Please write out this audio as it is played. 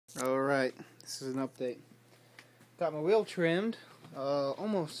Alright, this is an update. Got my wheel trimmed,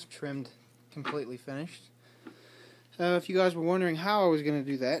 almost trimmed, completely finished. If you guys were wondering how I was going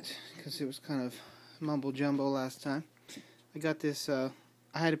to do that, because it was kind of mumbo jumbo last time, I got this, I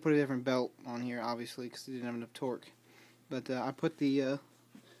had to put a different belt on here, obviously, because it didn't have enough torque. But I put the,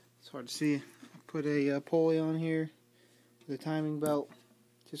 it's hard to see, I put a pulley on here with a timing belt,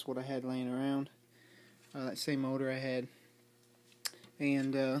 just what I had laying around, that same motor I had.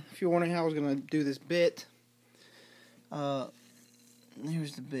 And if you're wondering how I was going to do this bit,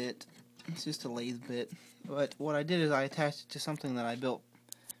 here's the bit. It's just a lathe bit. But what I did is I attached it to something that I built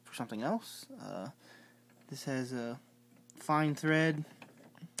for something else. This has a fine thread.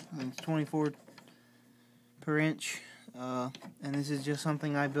 It's 24 per inch. And this is just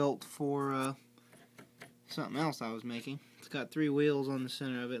something I built for something else I was making. It's got 3 wheels on the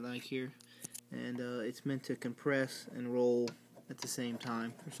center of it, like here. And it's meant to compress and roll at the same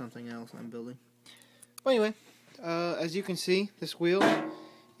time for something else I'm building. But anyway, as you can see, this wheel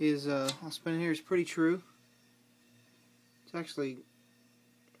is, I'll spin it here, it's pretty true. It's actually,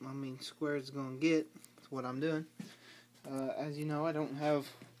 I mean, square as it's going to get. That's what I'm doing. As you know, I don't have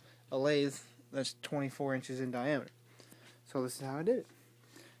a lathe that's 24 inches in diameter. So this is how I did it.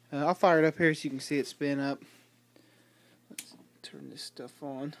 I'll fire it up here so you can see it spin up. Let's turn this stuff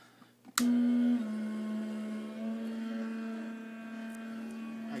on.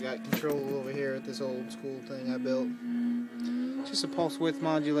 I got control over here at this old school thing I built. Just a pulse width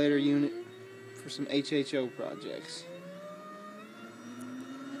modulator unit for some HHO projects.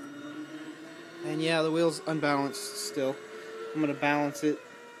 And yeah, the wheel's unbalanced still. I'm going to balance it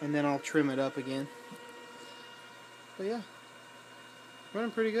and then I'll trim it up again. But yeah, running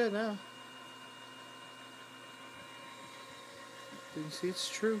pretty good now. You can see it's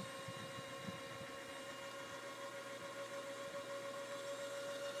true.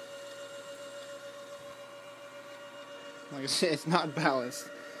 Like I said, it's not balanced.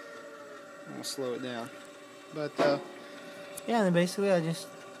 I'm going to slow it down. But, yeah, then basically I just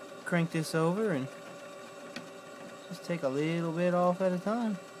crank this over and just take a little bit off at a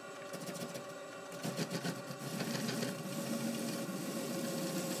time.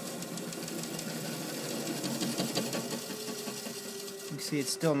 You can see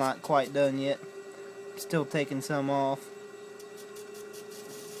it's still not quite done yet. Still taking some off.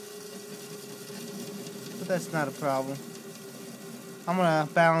 But that's not a problem. I'm going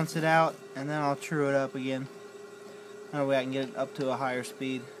to balance it out and then I'll true it up again. That way I can get it up to a higher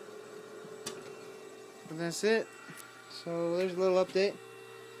speed. But that's it. So there's a little update.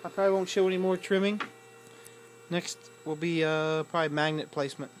 I probably won't show any more trimming. Next will be probably magnet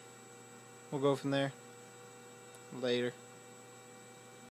placement. We'll go from there later.